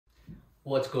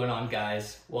What's going on,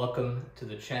 guys? Welcome to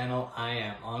the channel. I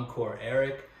am Encore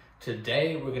Eric.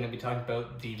 Today we're going to be talking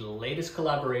about the latest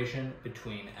collaboration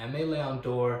between Aime Leon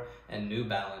Dore and New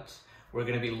Balance. We're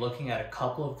going to be looking at a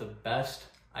couple of the best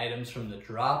items from the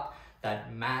drop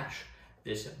that match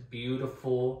this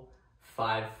beautiful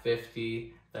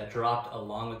 550 that dropped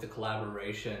along with the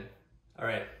collaboration. All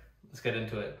right, let's get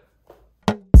into it.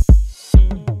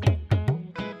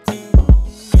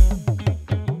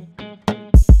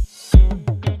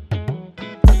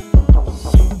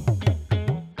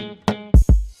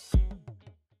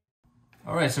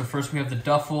 All right, so first we have the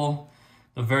duffel.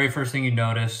 The very first thing you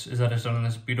notice is that it's done in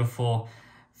this beautiful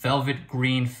velvet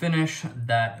green finish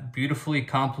that beautifully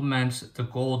complements the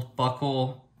gold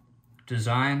buckle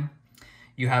design.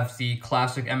 You have the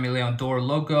classic Aime Leon Dore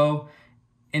logo,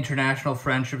 international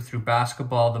friendship through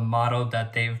basketball, the motto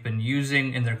that they've been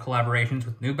using in their collaborations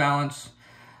with New Balance.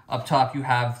 Up top, you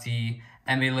have the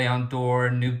Aime Leon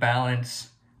Dore New Balance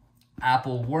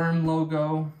apple worm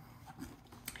logo.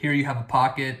 Here you have a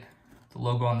pocket, the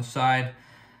logo on the side.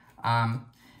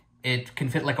 It can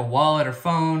fit like a wallet or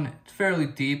phone. It's fairly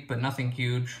deep, but nothing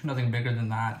huge, nothing bigger than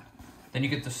that. Then you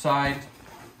get the side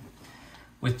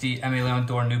with the Aime Leon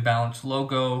Dore New Balance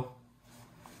logo.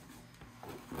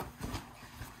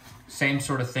 Same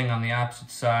sort of thing on the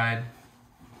opposite side.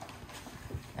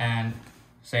 And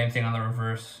same thing on the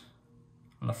reverse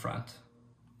on the front.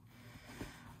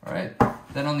 All right,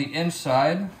 then on the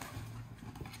inside,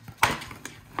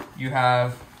 you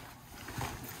have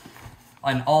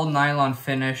an all nylon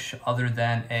finish other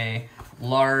than a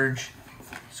large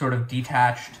sort of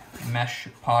detached mesh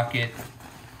pocket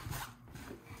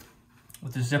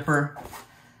with a zipper,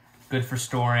 good for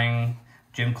storing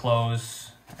gym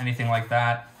clothes, anything like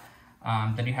that.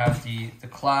 Then you have the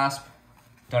clasp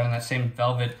done in that same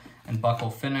velvet and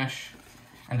buckle finish.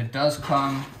 And it does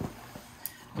come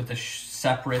with a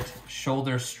separate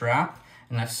shoulder strap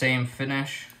in that same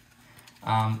finish,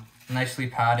 nicely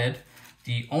padded.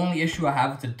 The only issue I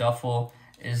have with the duffel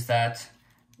is that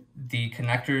the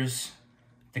connectors,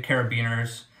 the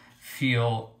carabiners,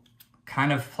 feel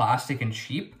kind of plastic and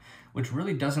cheap, which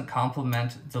really doesn't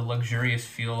complement the luxurious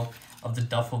feel of the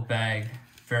duffel bag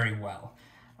very well.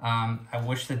 I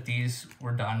wish that these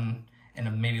were done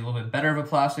in maybe a little bit better of a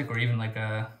plastic or even like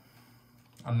a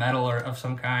metal or of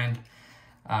some kind.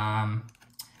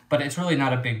 But it's really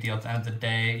not a big deal at the end of the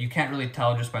day. You can't really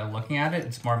tell just by looking at it.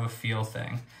 It's more of a feel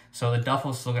thing. So the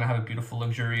duffel is still gonna have a beautiful,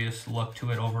 luxurious look to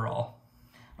it overall.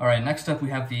 All right, next up we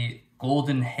have the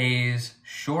Golden Haze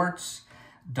shorts,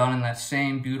 done in that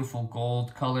same beautiful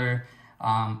gold color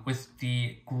with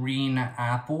the green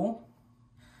apple.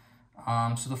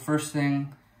 So the first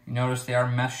thing you notice, they are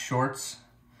mesh shorts.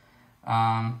 It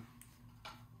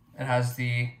has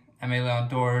the Aime Leon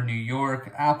Dore New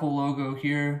York Apple logo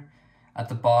here at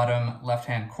the bottom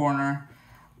left-hand corner.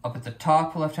 Up at the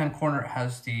top left-hand corner, it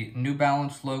has the New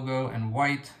Balance logo in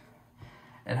white.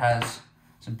 It has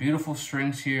some beautiful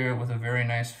strings here with a very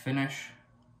nice finish.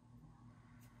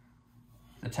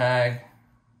 The tag.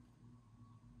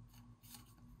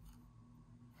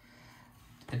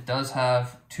 It does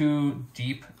have two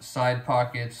deep side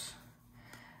pockets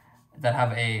that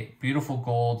have a beautiful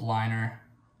gold liner.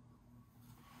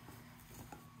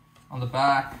 On the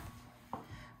back,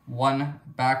 one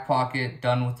back pocket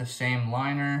done with the same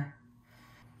liner.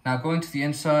 Now going to the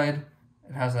inside,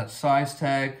 it has that size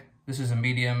tag. This is a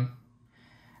medium,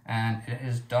 and it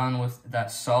is done with that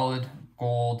solid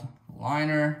gold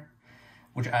liner,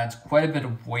 which adds quite a bit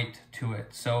of weight to it.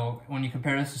 So when you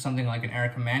compare this to something like an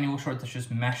Eric Emanuel short that's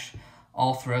just mesh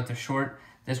all throughout the short,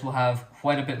 this will have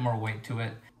quite a bit more weight to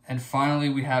it. And finally,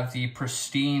 we have the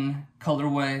Pristine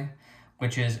colorway,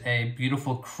 which is a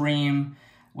beautiful cream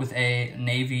with a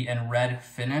navy and red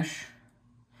finish.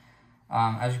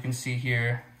 As you can see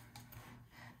here,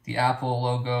 the Apple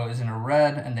logo is in a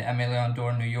red and the Aime Leon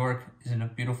Dore New York is in a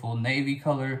beautiful navy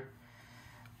color.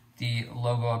 The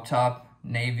logo up top,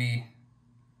 navy.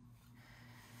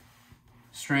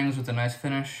 Strings with a nice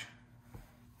finish.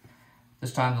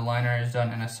 This time the liner is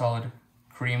done in a solid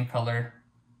cream color.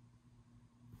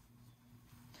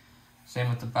 Same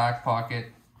with the back pocket.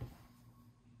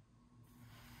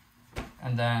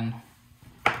 And then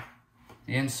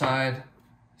the inside,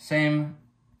 same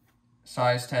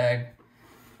size tag,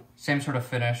 same sort of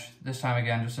finish, this time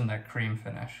again just in that cream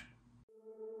finish.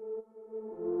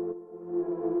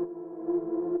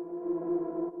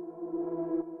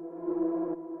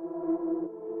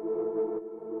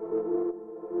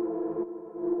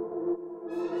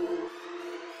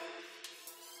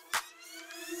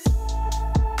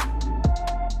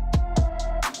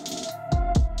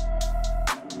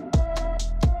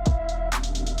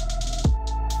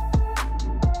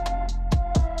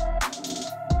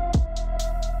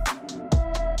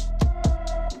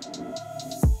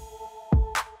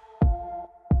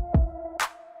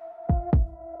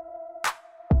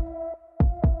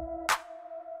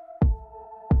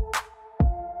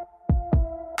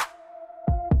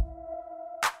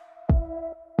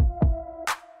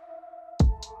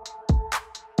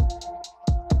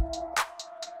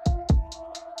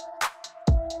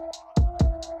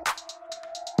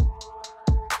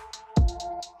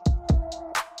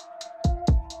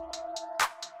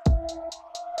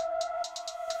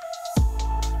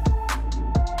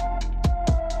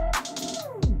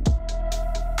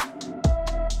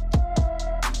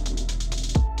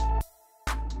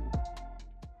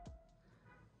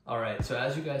 Alright, so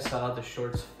as you guys saw, the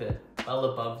shorts fit well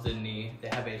above the knee. They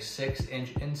have a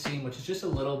 6-inch inseam, which is just a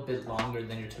little bit longer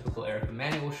than your typical Erica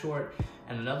manual short.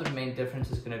 And another main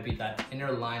difference is going to be that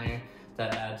inner liner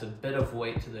that adds a bit of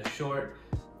weight to the short.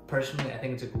 Personally, I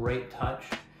think it's a great touch,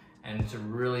 and it's a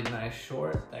really nice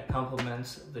short that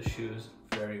complements the shoes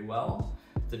very well.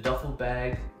 The duffel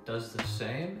bag does the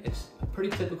same. It's a pretty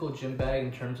typical gym bag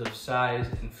in terms of size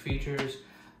and features,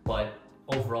 but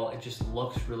overall it just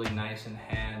looks really nice in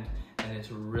hand, and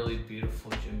it's a really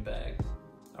beautiful gym bag.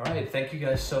 All right, thank you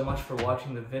guys so much for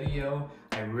watching the video.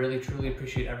 I really truly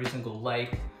appreciate every single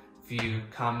like, view,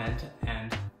 comment,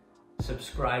 and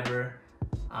subscriber.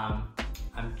 I'm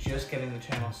just getting the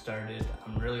channel started.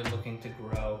 I'm really looking to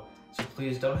grow, so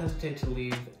please don't hesitate to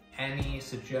leave any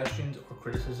suggestions or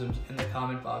criticisms in the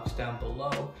comment box down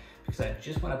below, because I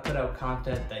just want to put out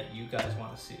content that you guys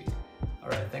want to see. All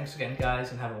right, thanks again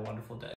guys, and have a wonderful day.